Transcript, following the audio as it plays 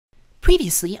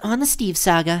Previously on the Steve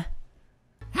Saga.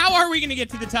 How are we gonna get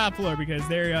to the top floor? Because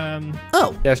they're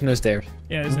Oh. There's no stairs.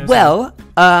 Yeah, there's no Well,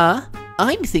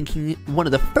 I'm thinking one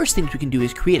of the first things we can do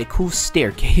is create a cool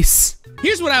staircase.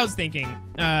 Here's what I was thinking,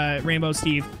 Rainbow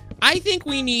Steve. I think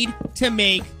we need to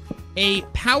make a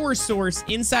power source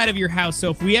inside of your house.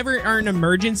 So if we ever are in an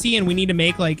emergency and we need to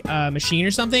make like a machine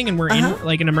or something and we're in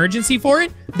like an emergency for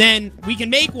it, then we can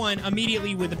make one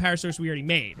immediately with the power source we already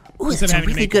made. Ooh, that's a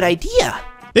really good idea.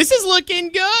 This is looking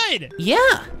good. Yeah.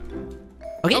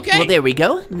 Okay, well, there we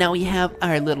go. Now we have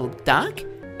our little dock.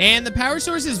 And the power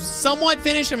source is somewhat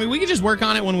finished. I mean, we can just work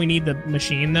on it when we need the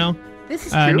machine, though. This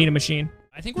is true. Need a machine.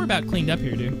 I think we're about cleaned up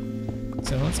here, dude.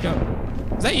 So let's go.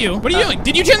 Is that you? What are you doing?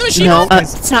 Did you turn the machine no, off?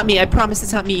 it's not me. I promise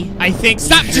it's not me. I think.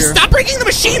 Stop! Just stop breaking the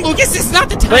machine, Lucas. This is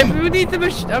not the time. Wait, we need the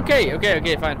machine.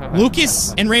 Okay, fine.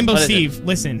 Lucas and Rainbow Steve,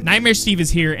 listen. Nightmare Steve is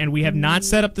here, and we have not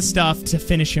set up the stuff to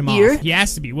finish him off. He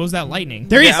has to be. What was that lightning?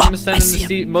 There he is. I'm gonna send him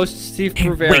the most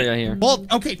Steve-proof area here. Well,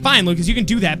 okay, fine, Lucas. You can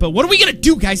do that, but what are we gonna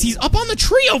do, guys? He's up on the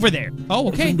tree over there. Oh,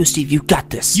 okay. Rainbow Steve, you got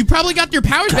this. You probably got your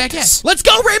powers back. Yes. Let's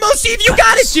go, Rainbow Steve. You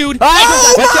got it, dude.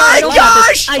 Oh my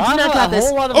gosh! I do not got this.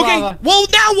 Okay. Well,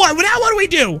 now what? Now what do we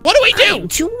do? What do we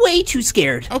do? I'm way too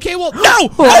scared. Okay, well, no!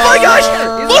 Oh my gosh!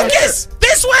 Lucas!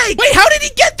 This way! Wait, how did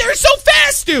he get there so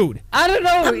fast, dude? I don't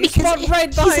know. He's right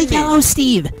behind me. He's a yellow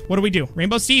Steve. What do we do?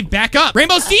 Rainbow Steve, back up.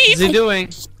 Rainbow Steve! What's he doing?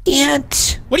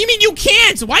 Can't. What do you mean you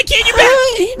can't? Why can't you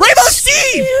back? Rainbow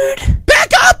Steve!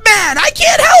 Back up, man! I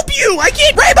can't help you! I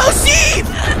can't. Rainbow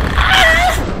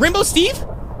Steve! Rainbow Steve?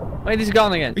 Wait, he's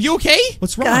gone again. Are you okay?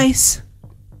 What's wrong? Guys.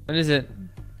 What is it?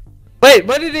 Wait,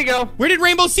 where did he go? Where did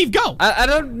Rainbow Steve go? I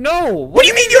don't know. What do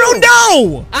you mean you don't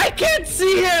know? I can't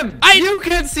see him. You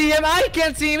can't see him. I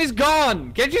can't see him. He's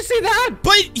gone. Can't you see that?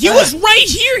 But he was right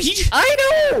here.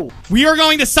 I know. We are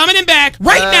going to summon him back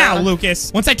right now,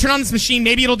 Lucas. Once I turn on this machine,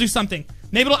 maybe it'll do something.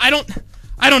 Maybe it'll.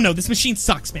 I don't know. This machine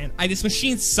sucks, man. This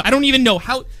machine sucks. I don't even know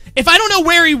how. If I don't know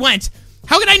where he went,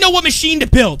 how can I know what machine to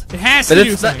build? It has to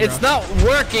do something. It's not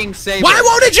working, Saber. Why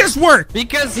won't it just work?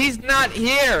 Because he's not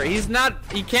here. He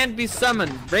can't be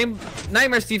summoned.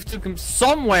 Nightmare Steve took him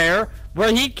somewhere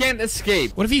where he can't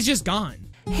escape. What if he's just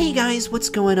gone? Hey guys, what's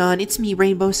going on? It's me,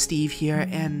 Rainbow Steve here,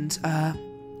 and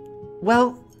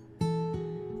well,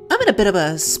 I'm in a bit of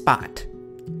a spot.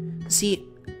 See,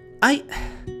 I'm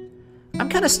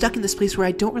kind of stuck in this place where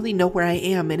I don't really know where I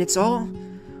am, and it's all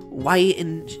white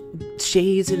and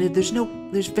shades, and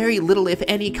there's very little, if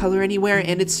any, color anywhere,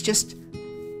 and it's just,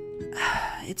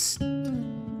 it's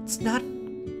not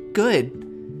good.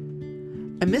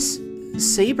 I miss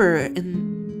Saber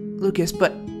and Lucas,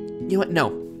 but you know what? No.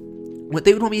 What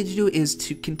they would want me to do is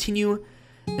to continue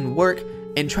and work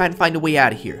and try and find a way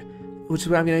out of here, which is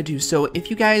what I'm gonna do. So if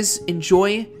you guys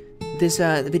enjoy this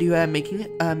video I'm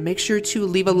making, make sure to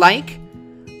leave a like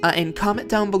and comment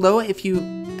down below if you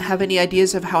have any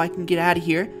ideas of how I can get out of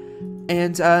here,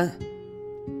 and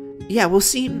yeah, we'll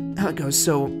see how it goes.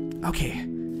 So okay,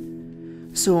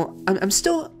 so I'm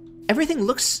still, everything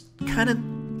looks kind of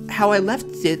how I left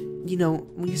it. You know,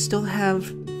 we still have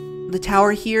the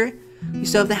tower here, we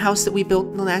still have the house that we built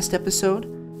in the last episode,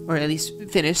 or at least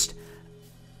finished.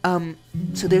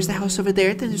 So there's the house over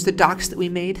there, then there's the docks that we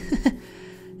made.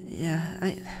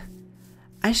 Yeah,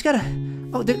 I just gotta,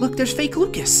 oh, look, there's fake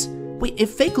Lucas. Wait,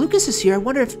 if fake Lucas is here, I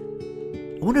wonder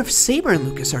if Saber and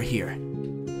Lucas are here.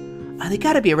 They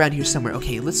gotta be around here somewhere.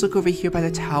 Okay, let's look over here by the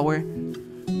tower.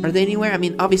 Are they anywhere? I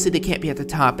mean, obviously they can't be at the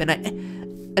top. And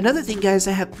another thing, guys,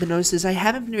 I have been noticed is I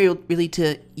haven't been able really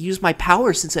to use my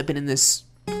power since I've been in this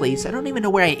place. I don't even know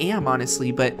where I am,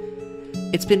 honestly, but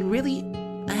it's been really,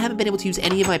 I haven't been able to use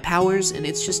any of my powers, and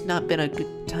it's just not been a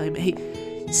good time. Hey,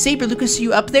 Saber, Lucas, are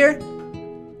you up there?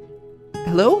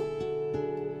 Hello?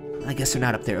 I guess they're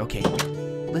not up there. Okay,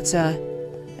 let's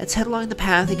head along the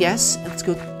path, I guess. Let's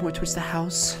go more towards the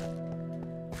house.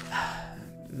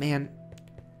 Man,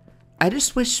 I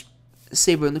just wish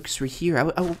Saber and Lucas were here.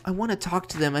 I want to talk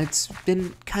to them. It's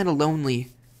been kind of lonely.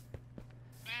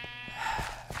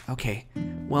 Okay,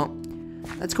 well,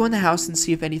 let's go in the house and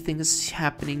see if anything is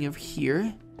happening over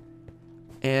here.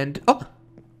 And, oh!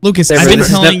 Lucas, I've been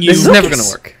telling you... This is never gonna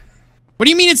work. What do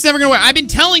you mean it's never gonna work? I've been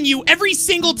telling you every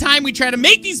single time we try to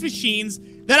make these machines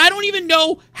that I don't even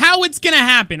know how it's gonna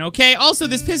happen, okay? Also,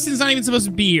 this piston's not even supposed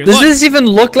to be here. Does this even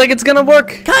look like it's gonna work?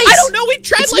 Guys! I don't know, we've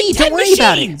tried like 10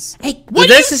 machines! Hey, what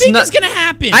do you think is gonna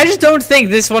happen? I just don't think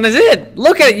this one is it.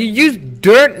 Look at it, you use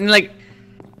dirt and like...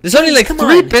 There's only like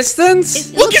 3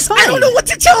 pistons? Lucas, I don't know what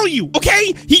to tell you,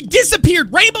 okay? He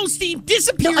disappeared. Rainbow Steve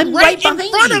disappeared right in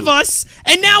front of us,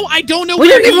 and now I don't know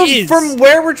where he is. From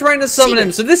where we're trying to summon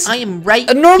him, so this... I am right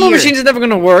A normal here. machine is never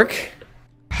gonna work.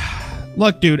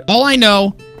 Look, dude, all I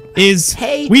know is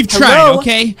Hey, we've tried, hello?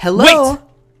 okay? Hello? Wait.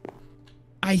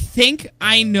 I think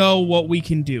I know what we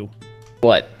can do.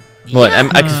 What? What?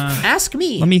 Ask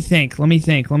me. Let me think.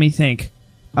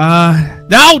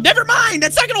 No, never mind.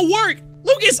 That's not gonna work.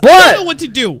 Lucas, I What? don't know what to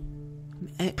do.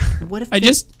 What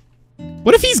if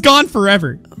What if he's gone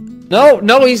forever?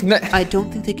 No, he's not. I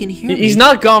don't think they can hear me. He's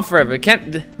not gone forever. It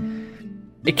can't.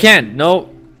 It can't. No.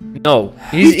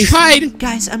 We've tried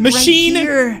Guys, I'm machine right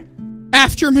here.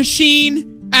 after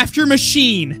machine after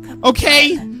machine.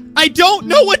 Okay? I don't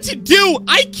know what to do.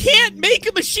 I can't make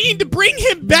a machine to bring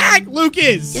him back,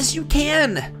 Lucas. Yes, you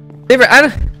can. Saber, I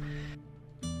don't.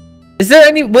 Is there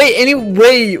any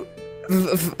way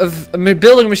of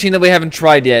building a machine that we haven't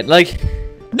tried yet? Like.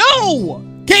 No.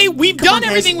 Okay, we've Come done on, guys.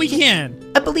 everything we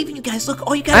can. I believe in you guys. Look,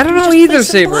 all you gotta I don't do is know just either, place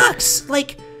some Saber. blocks.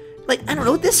 Like I don't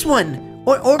know, this one.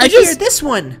 Or over I here, just- this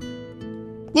one.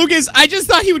 Lucas, I just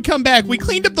thought he would come back. We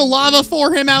cleaned up the lava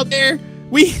for him out there.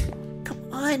 Come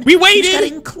on. We You waited. just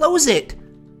gotta enclose it.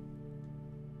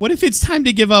 What if it's time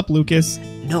to give up, Lucas?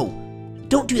 No.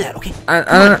 Don't do that, okay? I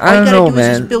Come on, all don't you gotta know, do is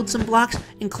man. just build some blocks,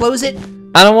 enclose it.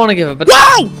 I don't want to give up. But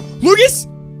Wow! Lucas,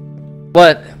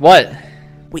 what?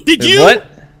 Wait. did you What?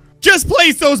 just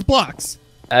place those blocks?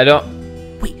 I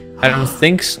don't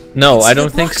think so. No, I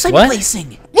don't think so. What?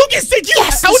 Placing. Lucas, did you?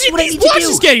 Yes, How this is did what I these need to blocks do.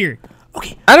 just get here?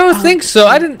 Okay. I don't think so.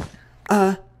 I didn't.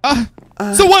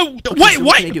 So what? so What?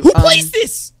 what can I do? Who placed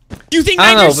this? Do you think I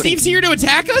don't Nightmare know, but- Steve's here to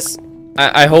attack us?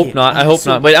 I hope not. I hope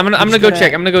so not. Wait, I'm gonna we just go gotta-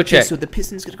 check. I'm gonna go okay, check. so the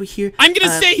piston's gonna go here. I'm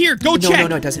gonna stay here. Go no, check.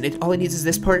 No, it doesn't. All it needs is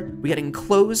this part. We gotta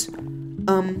enclose.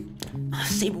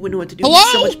 Saber would know what to do. Hello?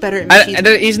 He's so much better at machines.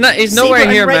 He's not. He's Saber, nowhere I'm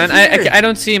here, right man. here. I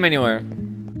don't see him anywhere.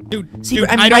 Saber,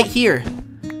 I'm I right don't. here.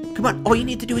 Come on, all you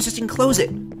need to do is just enclose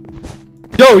it.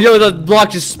 Yo, the block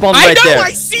just spawned I right know. there.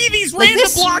 I see these Like random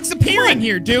this? blocks appearing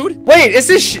here, dude. Wait, is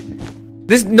this?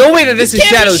 This no way that this is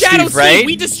Can't Shadow be Shadow Steve, right?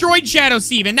 We destroyed Shadow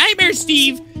Steve, and Nightmare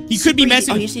Steve. He could be Super easy.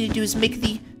 messing. All you just need to do is make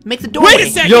the doorway. Wait a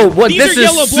second. Yo, what? These This are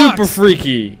yellow is super blocks.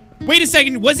 freaky. Wait a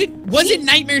second. Was it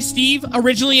Nightmare Steve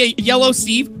originally a yellow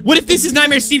Steve? What if this is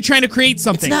Nightmare Steve trying to create It's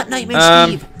something? not Nightmare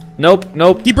Steve.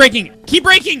 Nope. Keep breaking it. Keep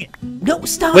breaking it. No,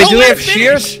 stop. Wait, Oh, do we let have it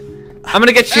finish. shears? I'm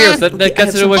gonna get shears. That Okay, I gets have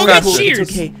it some away Oh, faster. get shears.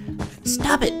 It's okay.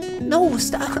 Stop it. No,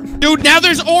 stop. Dude, now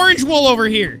there's orange wool over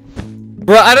here.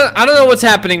 Bro, I don't know what's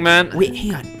happening, man. Wait,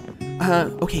 hang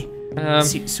on. Okay.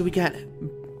 So we got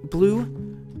blue,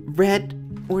 red,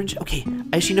 orange. Okay,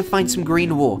 I just need to find some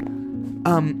green wool.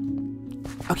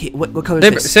 Okay, what color is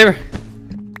this? Saber.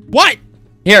 What?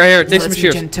 Here, take Well, some it's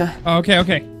shears. magenta.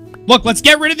 Okay. Look, let's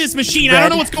get rid of this machine. I don't Red.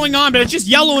 know what's going on, but it's just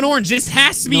yellow and orange. This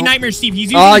has to be Nope. Nightmare Steve.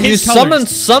 He's using You his summoned colors.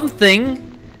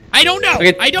 something. I don't know.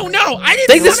 Okay. I don't know. I didn't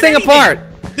Take this summon thing anything.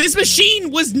 apart. This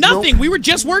machine was nothing. Nope. We were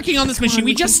just working on this Come machine. on,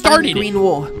 We can just find the started it. green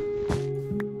wool.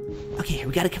 Okay,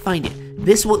 we gotta find it.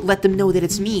 This will let them know that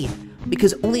it's me,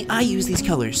 because only I use these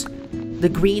colors. The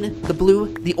green, the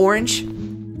blue, the orange.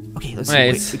 Okay, let's see.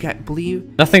 Wait, Wait, we got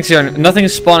blue. Nothing's here. Nothing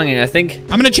is spawning in. I think.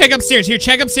 I'm gonna check upstairs. Here,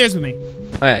 check upstairs with me.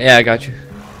 Alright, yeah, I got you.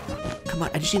 Come on,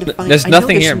 I just need to find. There's I know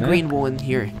nothing there's here, some man. green wool in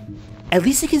here. At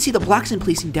least I can see the blocks I'm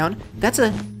placing down. That's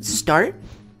a start.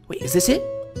 Wait, is this it?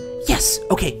 Yes.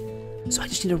 Okay. So I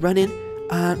just need to run in.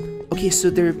 Okay, so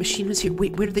their machine was here.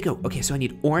 Wait, where did they go? Okay, so I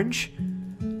need orange,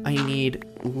 I need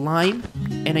lime,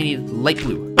 and I need light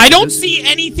blue. I don't see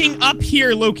anything up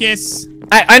here, Lucas.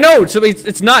 I know. So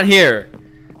it's not here.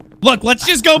 Look, let's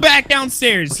just go back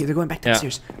downstairs. Okay, they're going back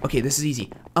downstairs. Okay, this is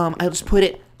easy. I'll just put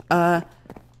it.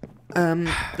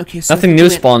 Okay, so Nothing new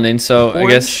spawned in. So I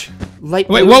guess. Light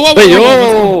blue. Wait, whoa. Wait, whoa.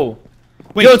 yo!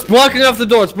 Wait. Yo, it's blocking off the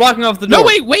door. It's blocking off the door. No,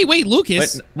 wait,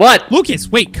 Lucas. Wait, what? Lucas,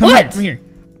 wait, come What? here.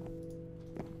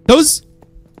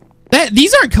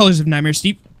 These aren't colors of Nightmare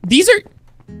Steve. These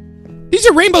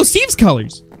are Rainbow Steve's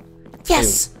colors.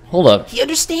 Yes, Hold up. he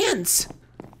understands.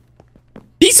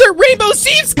 These are Rainbow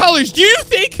Steve's colors. Do you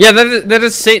think, Yeah, that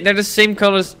is same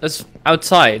colors as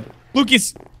outside.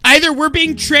 Lucas, either we're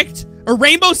being tricked or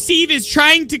Rainbow Steve is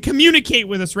trying to communicate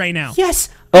with us right now? Yes.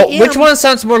 Oh, I which am. one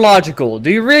sounds more logical? Do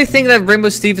you really think that Rainbow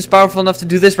Steve is powerful enough to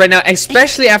do this right now,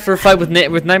 especially after a fight with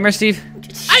Nightmare Steve?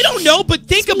 I don't know, but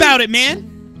think about it, man.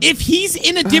 If he's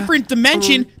in a different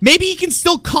dimension, maybe he can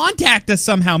still contact us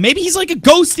somehow. Maybe he's like a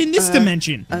ghost in this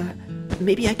dimension.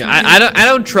 Maybe I can. I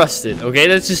don't trust it. Okay,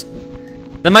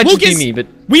 that might just be Lucas, me, but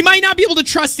we might not be able to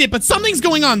trust it, but something's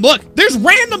going on. Look, there's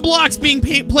random blocks being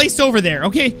placed over there.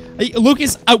 Okay,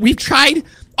 Lucas, we've tried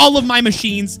all of my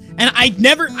machines, and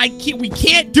we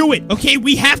can't do it. Okay,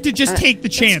 we have to just take the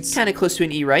chance. Kind of close to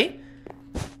an E, right?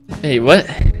 hey, what?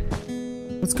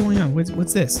 What's going on?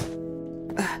 What's this?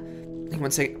 Hang on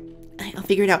one second. I'll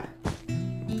figure it out.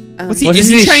 What's he? What Is is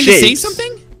he these trying to say shapes?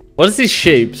 something? What is these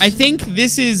shapes? I think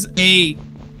this is a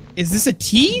Is this a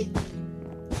T?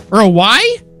 Or a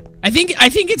Y? I think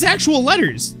it's actual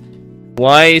letters.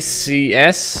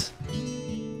 YCS.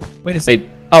 Wait a second. Wait.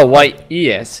 Oh,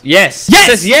 YES. Yes. Yes! It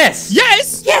says yes.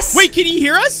 Yes! Yes! Wait, can you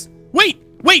hear us? Wait.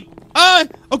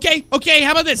 Okay.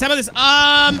 How about this?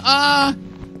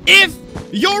 If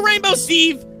you're Rainbow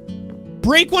Steve,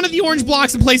 break one of the orange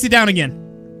blocks and place it down again.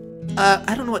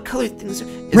 I don't know what color things are.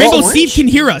 Is Rainbow it Steve orange? can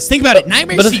hear us. Think about it.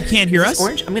 Nightmare but Steve can't hear Is us. it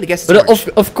orange? I'm gonna guess it's But orange.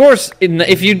 of course,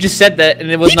 if you just said that and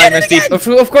it was He did Nightmare it Steve,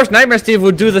 again! of course Nightmare Steve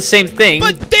would do the same thing.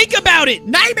 But think about it.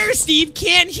 Nightmare Steve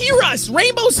can't hear us.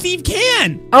 Rainbow Steve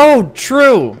can. Oh,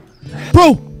 true.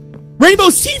 Bro, Rainbow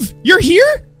Steve, you're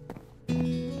here?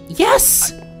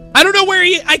 Yes. I don't know where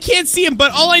he. I can't see him,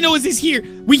 but all I know is he's here.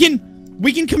 We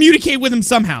can communicate with him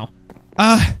somehow.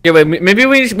 Yeah, wait. Maybe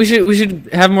we should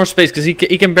have more space because he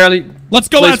can barely. Let's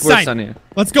go place words outside. on here.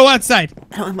 Let's go outside.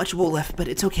 I don't have much wool left, but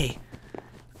it's okay.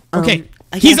 Okay,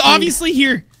 I he's gotta find- obviously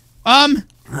here. I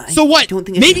So what? don't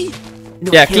think I Maybe.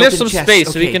 No, Yeah, I can't clear open some chests. space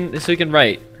Okay. so we can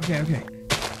write. Okay.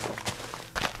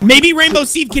 Maybe Rainbow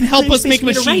Steve can help us make a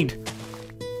machine.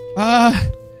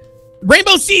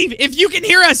 Rainbow Steve, if you can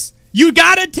hear us, you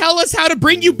gotta tell us how to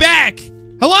bring you back.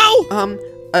 Hello?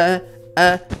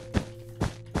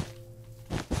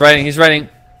 Writing. He's writing.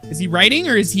 Is he writing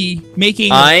or is he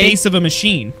making I- a face of a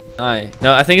machine?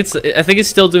 No, I think it's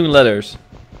still doing letters.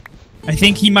 I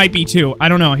think he might be too. I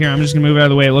don't know. Here, I'm just gonna move it out of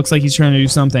the way. It looks like he's trying to do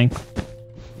something.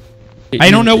 I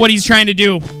don't know what he's trying to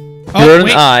do. He Oh, wrote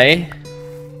wait. an I.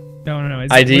 No. Is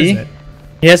ID? What is it?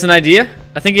 He has an idea.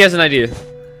 I think he has an idea.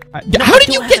 How did I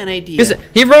you don't get? have an idea. Because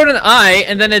he wrote an I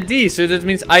and then a D, so that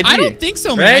means ID. I don't think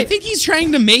so, man. I right? think he's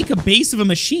trying to make a base of a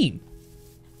machine.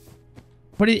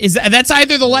 What is that? That's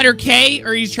either the letter K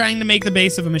or he's trying to make the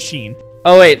base of a machine.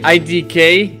 Oh wait,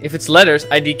 IDK. If it's letters,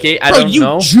 IDK. I Bro, don't you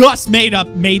know. just made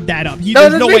that up. No,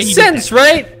 There's that no way makes he sense, did that.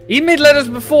 right? He made letters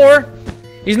before.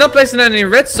 He's not placing any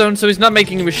redstone, so he's not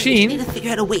making a I need machine. to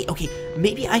figure out a way. Okay,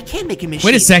 maybe I can make a machine.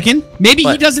 Wait a second. Maybe he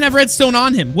What? doesn't have redstone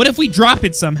on him. What if we drop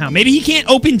it somehow? Maybe he can't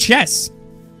open chests.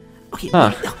 Okay.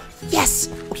 Huh. Wait, no. Yes.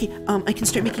 Okay. I can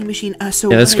start making a machine. So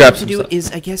Yeah, what let's I grab need to some do stuff.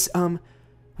 is, I guess,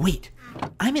 wait.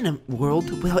 I'm in a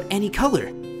world without any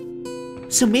color.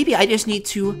 So maybe I just need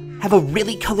to have a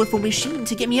really colorful machine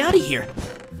to get me out of here.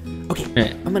 Okay.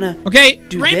 Right. I'm gonna. Okay,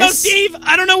 Do Rainbow this? Steve,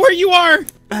 I don't know where you are,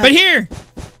 but here,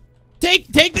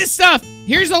 take this stuff.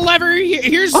 Here's a lever.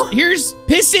 Here's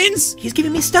pistons. He's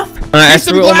giving me stuff. I Here's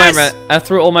some threw all my glass. I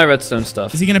threw all my redstone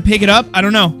stuff. Is he gonna pick it up? I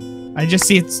don't know. I just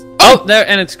see it's Oh, there,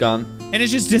 and it's gone. and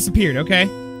it's just disappeared. Okay.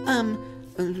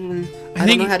 I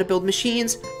think don't know how to build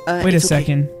machines. Wait a it's okay.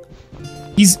 second.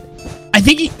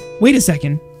 Wait a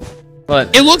second.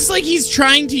 What? It looks like he's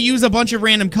trying to use a bunch of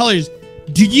random colors.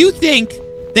 Do you think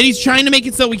that he's trying to make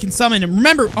it so we can summon him?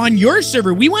 Remember, on your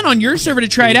server, we went on your server to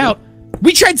try it out.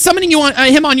 We tried summoning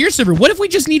him on your server. What if we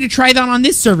just need to try that on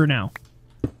this server now?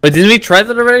 But didn't we try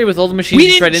that already with all the machines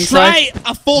We tried didn't inside?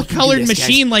 try a full colored this, guys.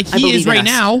 machine like I he believe is in right us.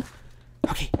 now.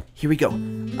 Okay, here we go.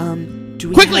 Do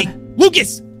we Quickly, have-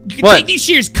 Lucas, you can What? take these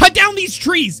shears, cut down these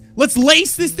trees. Let's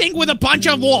lace this thing with a bunch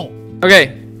of wool.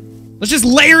 Okay. Let's just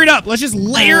layer it up. Let's just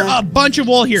layer a bunch of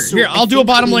wool here. So Here, I I'll do a think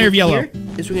bottom what we layer of have yellow. here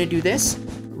is we're gonna do this,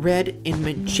 red and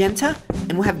magenta,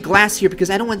 and we'll have glass here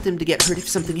because I don't want them to get hurt if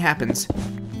something happens.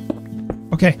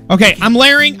 Okay. I'm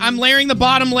layering the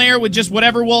bottom layer with just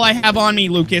whatever wool I have on me,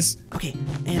 Lucas. Okay,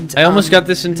 and I almost got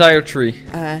this entire tree.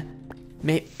 I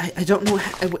don't know.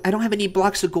 I don't have any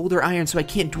blocks of gold or iron, so I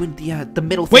can't do the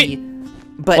middle Wait. thingy.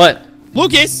 But What?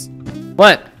 Lucas,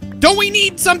 What? don't we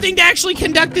need something to actually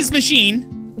conduct this machine?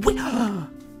 wait,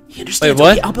 he understands. Wait,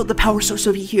 what? Okay, I'll build the power source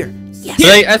over here. Yes. But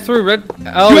I threw red.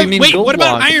 Oh, Do you you- mean wait, gold what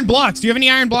about block. iron blocks? Do you have any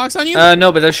iron blocks on you?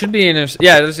 No, but there should be in there.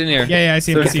 Yeah, there's in here. yeah, I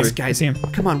see him. I There's see him. three. guys, I see him.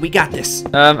 come on, we got this.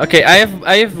 Okay, I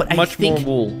have But I much more think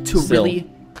wool to still. really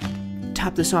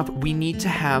top this off, we need to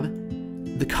have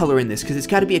the color in this because it's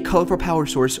got to be a colorful power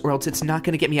source, or else it's not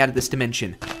going to get me out of this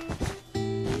dimension.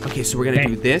 Okay, so we're gonna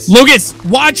do this. Lucas,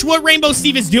 watch what Rainbow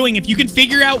Steve is doing. If you can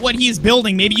figure out what he is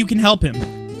building, maybe you can help him.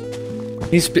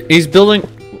 He's building.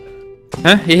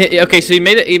 Huh? Okay, so he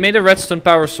made a redstone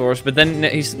power source, but then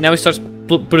he starts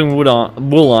putting wool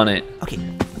on it. Okay,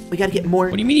 we gotta get more.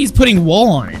 What do you mean he's putting wool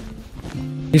on it?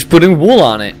 He's putting wool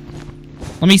on it.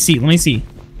 Let me see.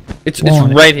 It's Wool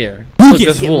on it. right here. Lucas, Look,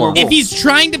 there's get wool more on wool. it. If he's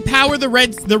trying to power the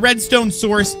redstone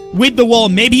source with the wool,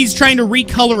 maybe he's trying to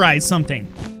recolorize something.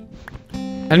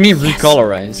 I mean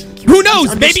recolorize. Who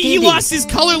knows? Maybe he understanding. lost his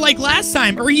color like last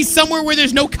time, or he's somewhere where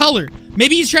there's no color.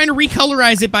 Maybe he's trying to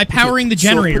recolorize it by powering the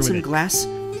generator So with I'll put some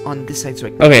it. glass on this side so I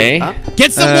can Okay. go up.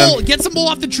 Get some wool. Get some wool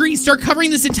off the tree. Start covering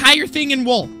this entire thing in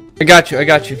wool. I got you.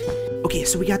 Okay,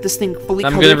 so we got this thing fully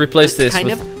I'm colored. gonna replace this kind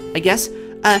with- of, I guess.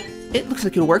 It looks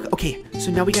like it'll work. Okay,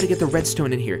 so now we gotta get the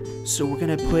redstone in here. So we're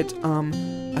gonna put,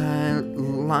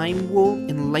 lime wool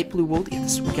and light blue wool. Yeah,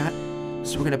 this is what we got.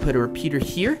 So we're gonna put a repeater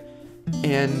here,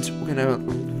 and we're gonna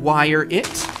wire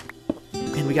it,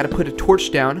 and we gotta put a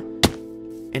torch down.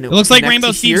 And it looks like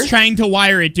Rainbow Steve's trying to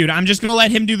wire it, dude. I'm just gonna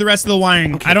let him do the rest of the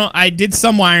wiring. Okay. I did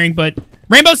some wiring, but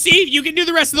Rainbow Steve, you can do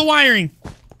the rest of the wiring.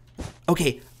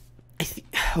 Okay,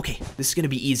 okay, this is gonna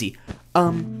be easy.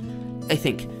 I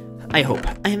think. I hope.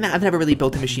 I've never really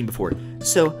built a machine before.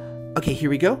 So, okay, here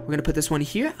we go. We're gonna put this one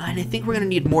here, and I think we're gonna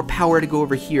need more power to go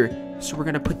over here. So we're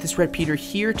gonna put this repeater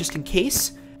here just in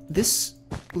case. This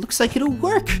looks like it'll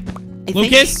work.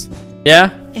 Lucas?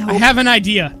 Yeah? I have an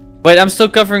idea. Wait, I'm still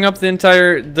covering up the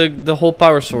entire, the whole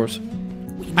power source.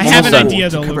 I have an idea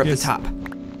though, cover Lucas. up the top.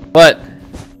 What?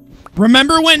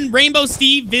 Remember when Rainbow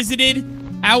Steve visited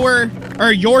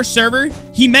your server?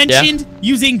 He mentioned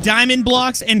using diamond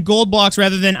blocks and gold blocks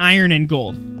rather than iron and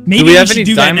gold. Maybe we should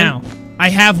do that now. I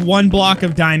have 1 block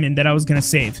of diamond that I was gonna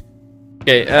save.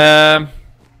 Okay,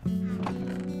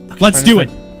 let's do it.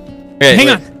 Okay, Hang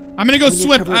on. I'm gonna go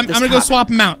I'm gonna go swap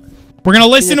them out. We're gonna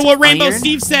listen to what Rainbow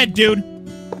Steve said, dude.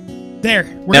 There.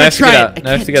 We're gonna try it.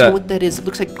 I can't tell what that is. It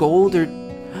looks like gold or...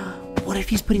 What if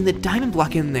he's putting the diamond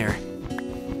block in there?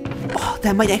 Oh,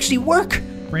 that might actually work.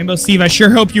 Rainbow Steve, I sure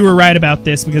hope you were right about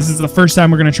this because this is the first time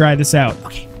we're gonna try this out.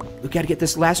 Okay, we gotta get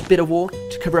this last bit of wool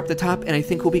to cover up the top, and I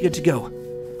think we'll be good to go.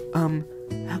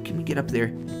 How can we get up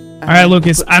there? All right,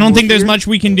 Lucas, I don't think there's much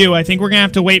we can do. I think we're gonna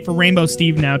have to wait for Rainbow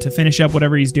Steve now to finish up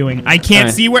whatever he's doing. I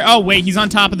can't see where... Oh, wait, he's on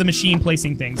top of the machine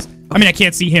placing things. I mean, I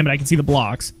can't see him, but I can see the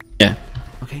blocks. Yeah.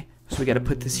 Okay, so we gotta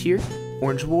put this here.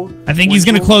 Orange wool. I think he's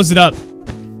gonna close it up.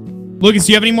 Lucas,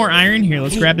 do you have any more iron? Here,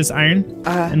 let's grab this iron,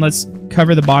 and let's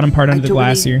cover the bottom part under the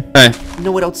glass here. I don't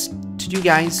know what else to do,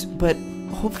 guys, but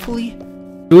hopefully...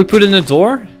 Do we put in a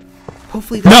door?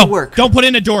 Hopefully that'll work. Don't put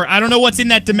in a door. I don't know what's in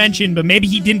that dimension, but maybe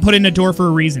he didn't put in a door for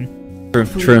a reason.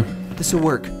 True. This will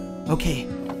work. Okay.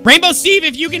 Rainbow Steve,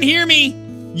 if you can hear me,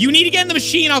 you need to get in the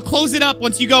machine. I'll close it up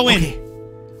once you go in. Okay.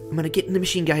 I'm gonna get in the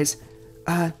machine, guys.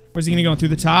 Where's he gonna go? Through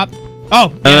the top?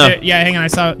 Oh, yeah, hang on. I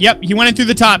saw. Yep, he went in through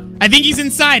the top. I think he's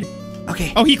inside.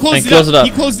 Okay. Oh, he closed it up.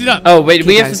 He closed it up. Oh, wait,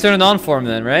 we have to turn it on for him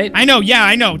then, right? I know, yeah,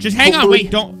 I know. Just hang on,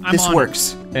 wait, don't. This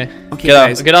works. Okay,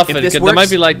 guys, get off it. There might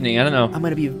be lightning, I don't know. I'm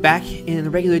gonna be back in the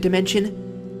regular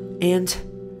dimension, and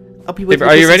I'll be with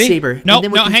Saber, are you ready? Saber. No, and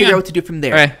then we can figure out what to do from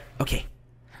there. Okay. Okay.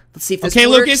 Let's see if this works.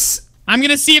 works. Lucas, I'm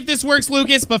gonna see if this works,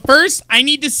 Lucas, but first, I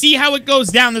need to see how it goes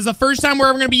down. This is the first time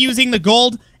where we're gonna be using the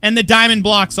gold and the diamond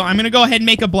block, so I'm gonna go ahead and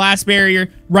make a blast barrier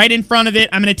right in front of it.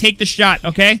 I'm gonna take the shot,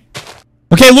 okay?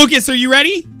 Okay, Lucas, are you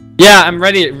ready? Yeah, I'm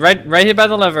ready. Right here by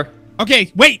the lever.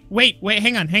 Okay, wait,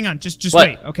 hang on. Just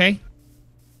wait, okay?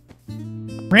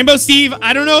 Rainbow Steve,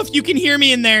 I don't know if you can hear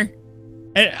me in there.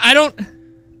 I don't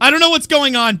know what's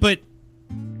going on, but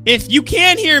if you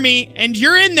can hear me and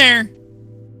you're in there,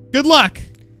 good luck.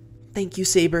 Thank you,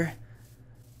 Saber.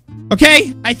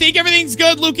 Okay, I think everything's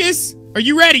good, Lucas. Are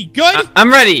you ready? Good?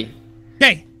 I'm ready.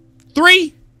 Okay,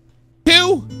 3,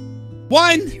 2,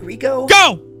 1. Here we go.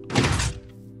 Go!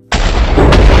 I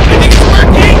think it's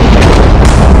working!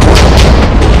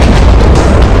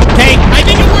 Okay, I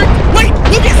think it worked. Wait,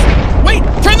 Lucas! Wait,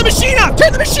 turn the machine off!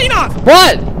 Turn the machine off!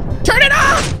 What? Turn it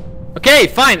off! Okay,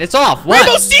 fine, it's off. What?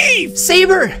 Rainbow Steve!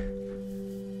 Saber!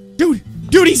 Dude,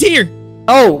 he's here!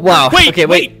 Oh, wow. Wait, okay,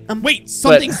 wait,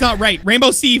 something's not right.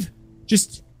 Rainbow Steve,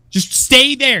 just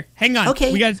stay there. Hang on.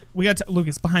 Okay. We got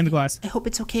Lucas behind the glass. I hope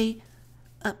it's okay.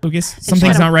 Lucas,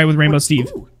 something's not right with Rainbow Steve.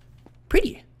 Ooh,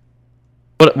 pretty.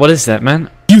 What is that, man?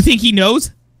 Do you think he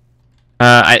knows?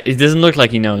 It doesn't look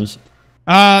like he knows.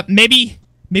 Maybe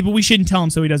we shouldn't tell him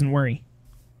so he doesn't worry.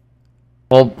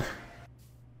 Well,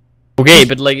 okay,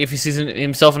 but like if he sees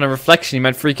himself in a reflection, he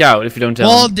might freak out if you don't tell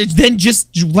him. Well, then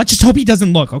let's just hope he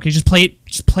doesn't look. Okay, just play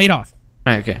it off.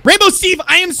 All right, okay. Rainbow Steve,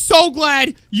 I am so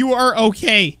glad you are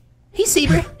okay. Hey,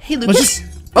 Saber. Hey, Lucas.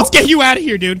 Let's get you out of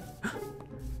here, dude.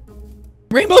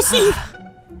 Rainbow Steve.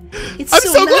 I'm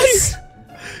so glad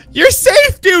you're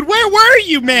safe, dude. Where were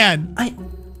you, man? I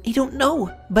don't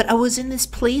know, but I was in this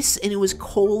place and it was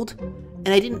cold, and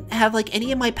I didn't have like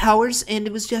any of my powers, and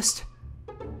it was just.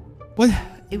 What?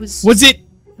 It was. Was it?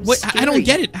 What? Scary. I don't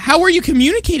get it. How were you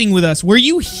communicating with us? Were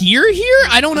you here?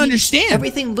 I don't understand.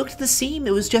 Everything looked the same.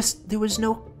 It was just there was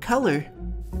no color.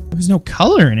 There was no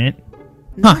color in it.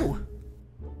 No. Huh.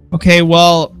 Okay,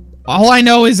 well, all I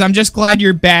know is I'm just glad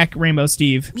you're back, Rainbow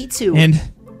Steve. Me too. And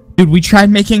dude, we tried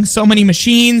making so many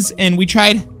machines, and we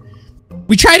tried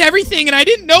everything, and I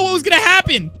didn't know what was gonna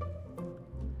happen.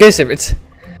 Okay, Saber, it's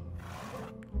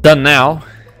done now.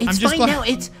 It's I'm just fine now.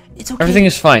 It's okay. Everything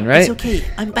is fine, right? It's okay.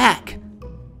 I'm back.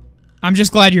 I'm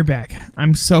just glad you're back.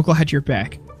 I'm so glad you're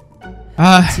back.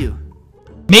 Too.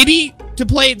 Maybe to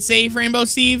play it safe, Rainbow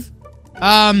Steve,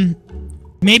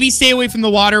 maybe stay away from the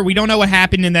water. We don't know what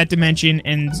happened in that dimension,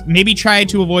 and maybe try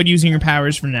to avoid using your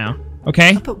powers from now.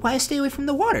 Okay? But why stay away from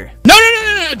the water? No!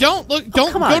 Don't look.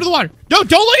 Don't come go on. to the water. Don't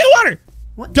look at the water.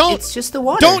 What? Don't. It's just the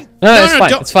water. Don't. No, it's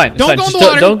fine. It's fine. Don't go in the Just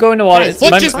water. don't go in the water. Guys,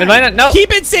 Look, just It might not. No.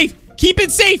 Keep it safe. Keep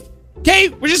it safe. Okay,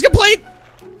 we're just gonna play it.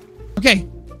 Okay.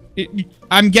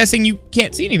 I'm guessing you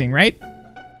can't see anything, right?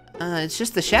 It's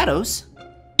just the shadows.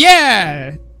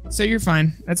 Yeah. So you're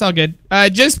fine. That's all good.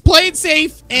 Just play it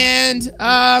safe and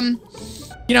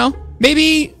you know,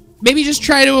 maybe just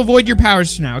try to avoid your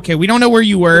powers for now. Okay, we don't know where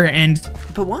you were, and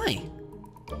But why?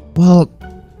 well,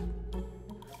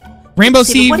 Rainbow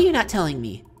See, Steve, but what are you not telling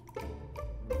me?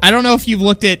 I don't know if you've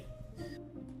looked at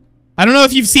I don't know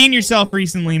if you've seen yourself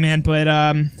recently, man, but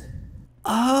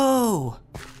Oh.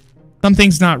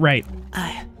 something's not right.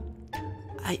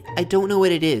 I don't know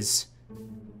what it is.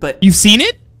 But You've seen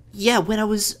it? yeah, when I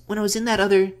was in that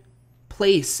other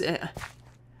place,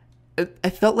 I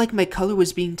felt like my color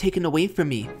was being taken away from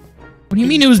me. What do you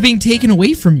mean it was being taken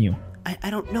away from you? I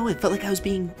don't know, it felt like I was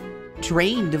being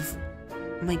drained of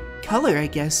my color, I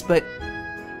guess, but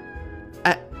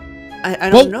I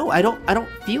don't know. I don't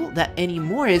feel that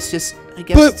anymore. It's just I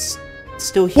guess But it's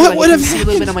still here. what I would can have see a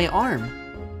little bit happened? of my arm.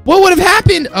 What would have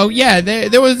happened? Oh yeah,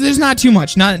 there's not too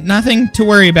much. Nothing to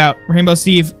worry about, Rainbow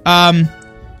Steve.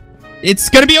 It's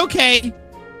gonna be okay.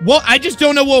 Well, I just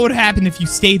don't know what would happen if you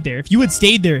stayed there. If you had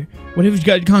stayed there, what if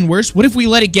it gone worse? What if we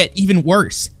let it get even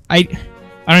worse? I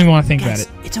don't even want to think Guys,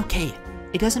 about it. it's okay.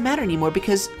 It doesn't matter anymore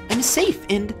because I'm safe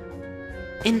and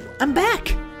I'm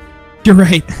back. You're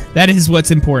right. That is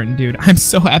what's important, dude. I'm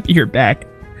so happy you're back.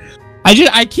 I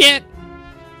can't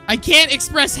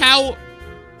express how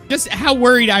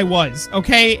worried I was,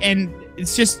 okay? And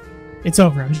it's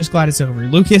over. I'm just glad it's over.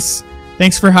 Lucas,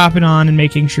 thanks for hopping on and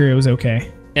making sure it was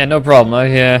okay. Yeah, no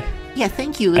problem. Yeah,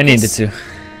 thank you, Lucas. I needed to.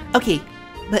 Okay,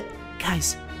 but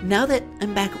guys, now that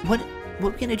I'm back, what are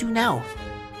we gonna do now?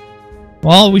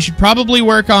 Well, we should probably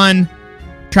work on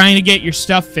trying to get your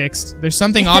stuff fixed. There's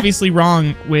something obviously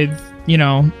wrong with, you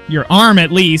know, your arm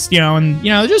at least, you know, and,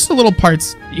 you know, just the little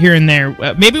parts here and there.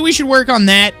 Maybe we should work on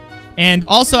that. And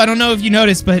also, I don't know if you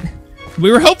noticed, but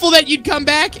we were hopeful that you'd come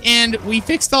back, and we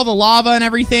fixed all the lava and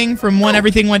everything from when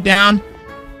everything went down.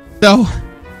 So,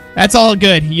 that's all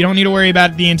good. You don't need to worry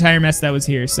about the entire mess that was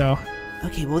here, so.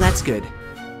 Okay, well, that's good.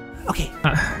 Okay,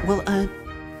 well,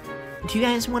 do you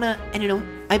guys wanna, I don't know,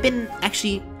 I've been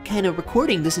actually kind of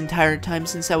recording this entire time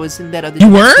since I was in that other You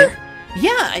dimension. were?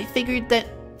 Yeah, I figured that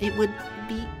it would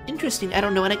be interesting. I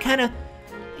don't know, and it kind of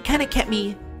kept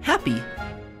me happy.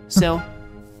 So,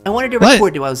 I wanted to What?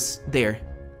 record while I was there.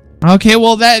 Okay,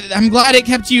 well, I'm glad it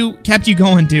kept you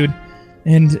going, dude.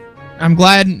 And I'm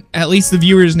glad at least the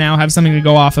viewers now have something to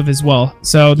go off of as well.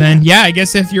 So then, yeah, I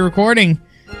guess if you're recording,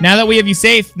 now that we have you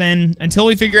safe, then until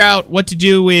we figure out what to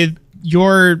do with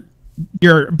your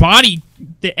body,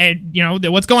 you know,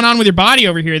 what's going on with your body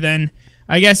over here, then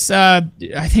I guess I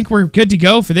think we're good to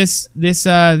go for this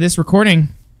recording.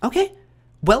 Okay,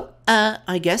 well,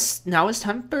 I guess now it's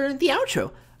time for the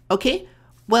outro. Okay,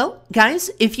 well, guys,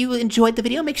 if you enjoyed the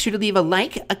video, make sure to leave a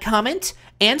like, a comment,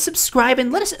 and subscribe,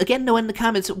 and let us again know in the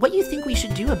comments what you think we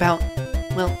should do about,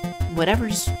 well,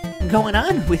 whatever's going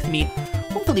on with me.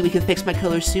 Hopefully we can fix my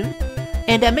colors soon.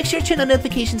 And make sure to turn on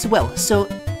notifications as well. So,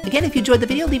 again, if you enjoyed the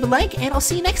video, leave a like, and I'll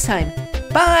see you next time.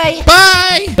 Bye!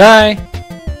 Bye! Bye.